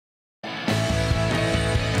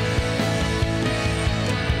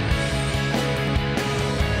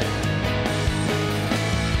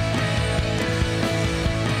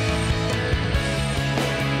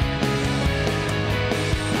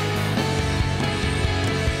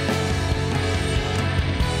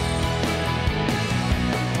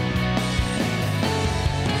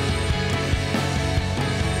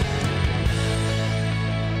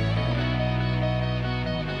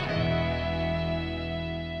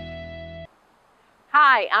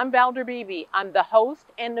Hi, I'm Valder Beebe. I'm the host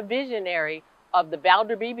and the visionary of the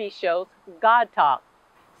Valder Beebe Show's God Talk.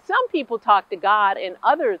 Some people talk to God and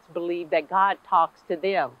others believe that God talks to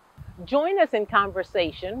them. Join us in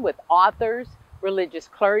conversation with authors, religious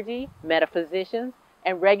clergy, metaphysicians,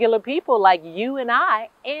 and regular people like you and I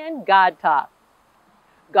and God Talk.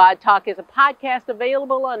 God Talk is a podcast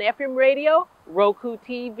available on FM radio, Roku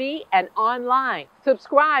TV, and online.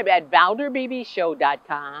 Subscribe at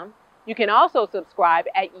ValderBeebeShow.com. You can also subscribe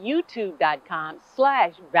at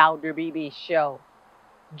YouTube.com/ValderBeebeShow.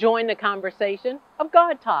 Join the conversation of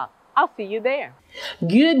God Talk. I'll see you there.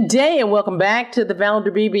 Good day and welcome back to the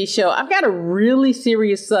Valder Beebe Show. I've got a really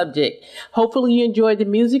serious subject. Hopefully you enjoyed the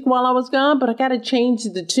music while I was gone, but I got to change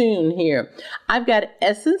the tune here. I've got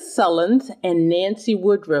Essence Sullins and Nancy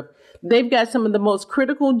Woodruff. They've got some of the most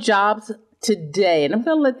critical jobs today, and I'm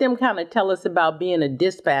going to let them kind of tell us about being a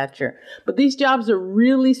dispatcher. But these jobs are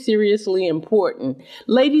really seriously important.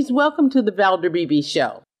 Ladies, welcome to the Valder Beebe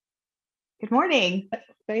Show. Good morning.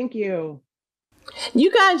 Thank you.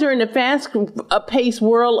 You guys are in the fast-paced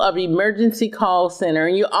world of emergency call center,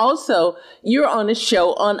 and you're on a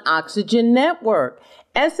show on Oxygen Network.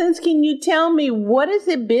 Essence, can you tell me what has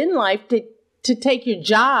it been like to take your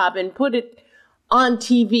job and put it on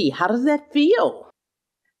TV? How does that feel?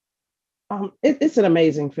 It's an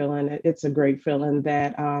amazing feeling. It's a great feeling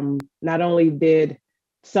that not only did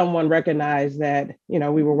someone recognize that,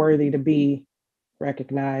 we were worthy to be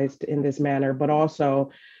recognized in this manner, but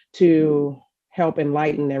also to help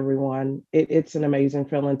enlighten everyone. It's an amazing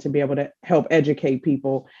feeling to be able to help educate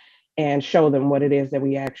people and show them what it is that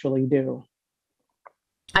we actually do.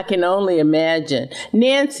 I can only imagine.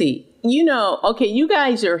 Nancy, you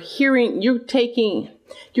guys are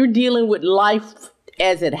you're dealing with life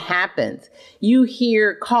as it happens. You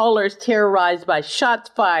hear callers terrorized by shots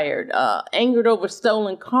fired, angered over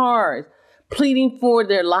stolen cars, pleading for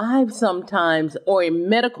their lives sometimes, or in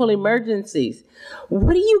medical emergencies.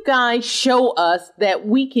 What do you guys show us that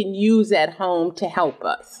we can use at home to help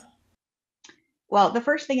us? Well, the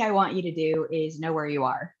first thing I want you to do is know where you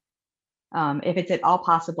are. If it's at all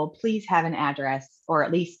possible, please have an address or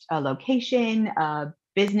at least a location, a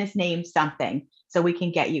business name, something, so we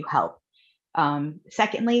can get you help.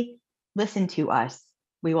 Secondly, listen to us.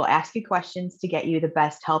 We will ask you questions to get you the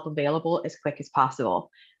best help available as quick as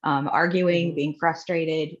possible. Arguing, being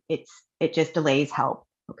frustrated, it just delays help.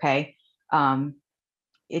 Okay.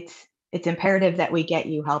 It's imperative that we get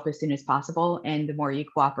you help as soon as possible. And the more you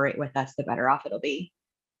cooperate with us, the better off it'll be.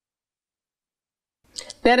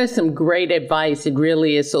 That is some great advice. It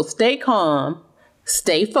really is. So stay calm,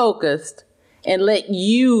 stay focused, and let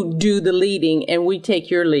you do the leading and we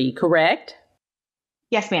take your lead, correct?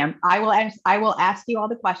 Yes, ma'am. I will ask you all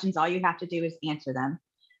the questions. All you have to do is answer them.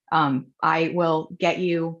 I will get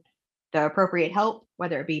you the appropriate help,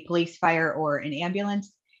 whether it be police, fire, or an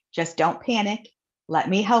ambulance. Just don't panic. Let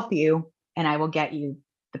me help you, and I will get you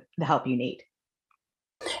the help you need.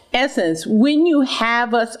 Essence, when you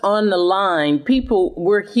have us on the line,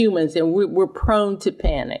 we're humans and we're prone to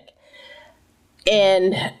panic.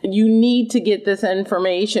 And you need to get this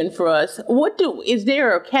information for us. Is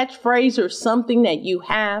there a catchphrase or something that you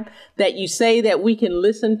have that you say that we can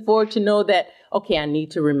listen for to know that, okay, I need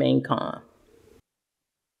to remain calm?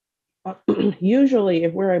 Usually,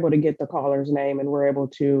 if we're able to get the caller's name and we're able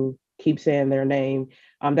to keep saying their name,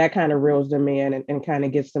 that kind of reels them in and kind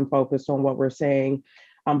of gets them focused on what we're saying.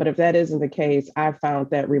 But if that isn't the case, I found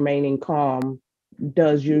that remaining calm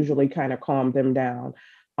does usually kind of calm them down.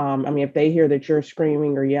 If they hear that you're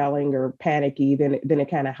screaming or yelling or panicky, then it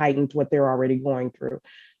kind of heightens what they're already going through.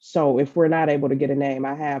 So if we're not able to get a name,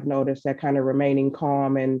 I have noticed that kind of remaining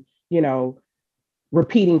calm and,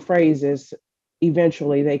 repeating phrases,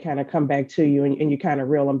 eventually they kind of come back to you and you kind of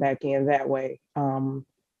reel them back in that way,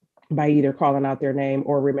 by either calling out their name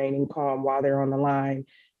or remaining calm while they're on the line.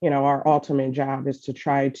 Our ultimate job is to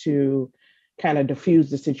try to kind of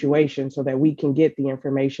diffuse the situation so that we can get the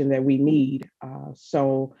information that we need.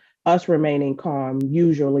 So us remaining calm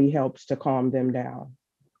usually helps to calm them down.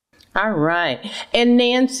 All right. And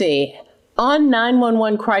Nancy, on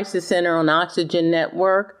 911 Crisis Center on Oxygen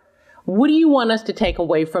Network, what do you want us to take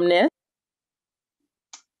away from this?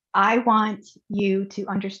 I want you to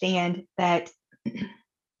understand that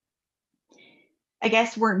I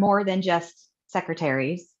guess we're more than just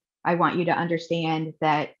secretaries. I want you to understand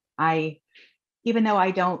that even though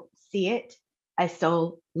I don't see it, I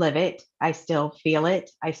still live it. I still feel it.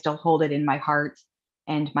 I still hold it in my heart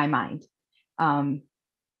and my mind. I'm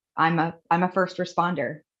a first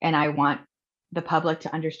responder, and I want the public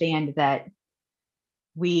to understand that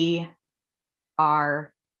we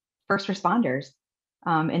are first responders.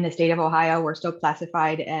 In the state of Ohio, we're still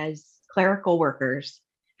classified as clerical workers.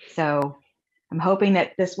 So I'm hoping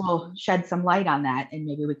that this will shed some light on that and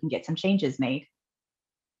maybe we can get some changes made.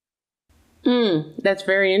 That's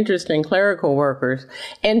very interesting, clerical workers.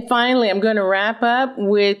 And finally, I'm going to wrap up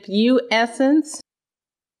with you, Essence.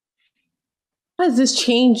 How has this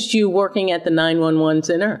changed you working at the 911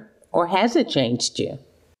 center? Or has it changed you?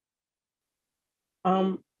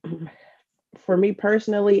 For me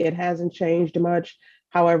personally, it hasn't changed much.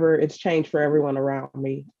 However, it's changed for everyone around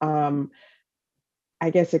me. I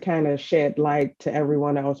guess it kind of shed light to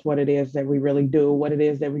everyone else what it is that we really do, what it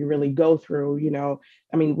is that we really go through.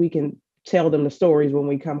 I mean, we can tell them the stories when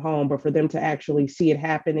we come home, but for them to actually see it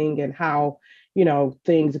happening and how,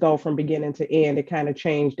 things go from beginning to end, it kind of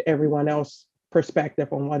changed everyone else's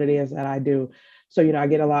perspective on what it is that I do. So, I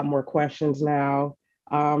get a lot more questions now.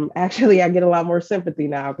 Actually, I get a lot more sympathy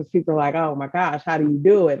now because people are like, oh my gosh, how do you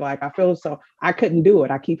do it? Like, I couldn't do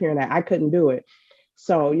it. I keep hearing that I couldn't do it.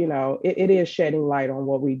 So, it is shedding light on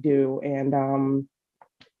what we do. And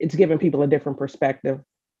it's giving people a different perspective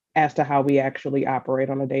as to how we actually operate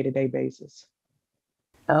on a day-to-day basis.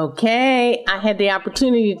 Okay, I had the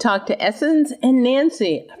opportunity to talk to Essence and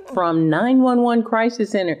Nancy from 911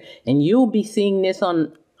 Crisis Center, and you'll be seeing this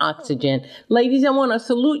on Oxygen. Ladies, I want to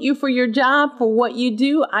salute you for your job, for what you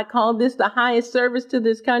do. I call this the highest service to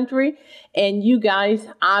this country, and you guys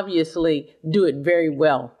obviously do it very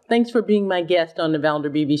well. Thanks for being my guest on the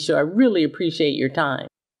Valder Beebe Show. I really appreciate your time.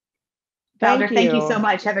 Valder, thank you so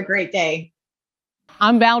much. Have a great day.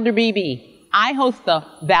 I'm Valder Beebe. I host the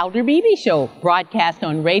Valder Beebe Show, broadcast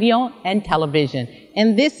on radio and television.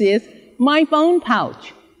 And this is my phone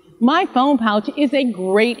pouch. My phone pouch is a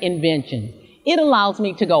great invention. It allows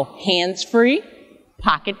me to go hands-free,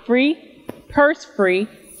 pocket-free, purse-free,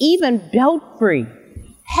 even belt-free.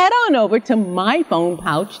 Head on over to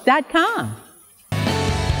myphonepouch.com.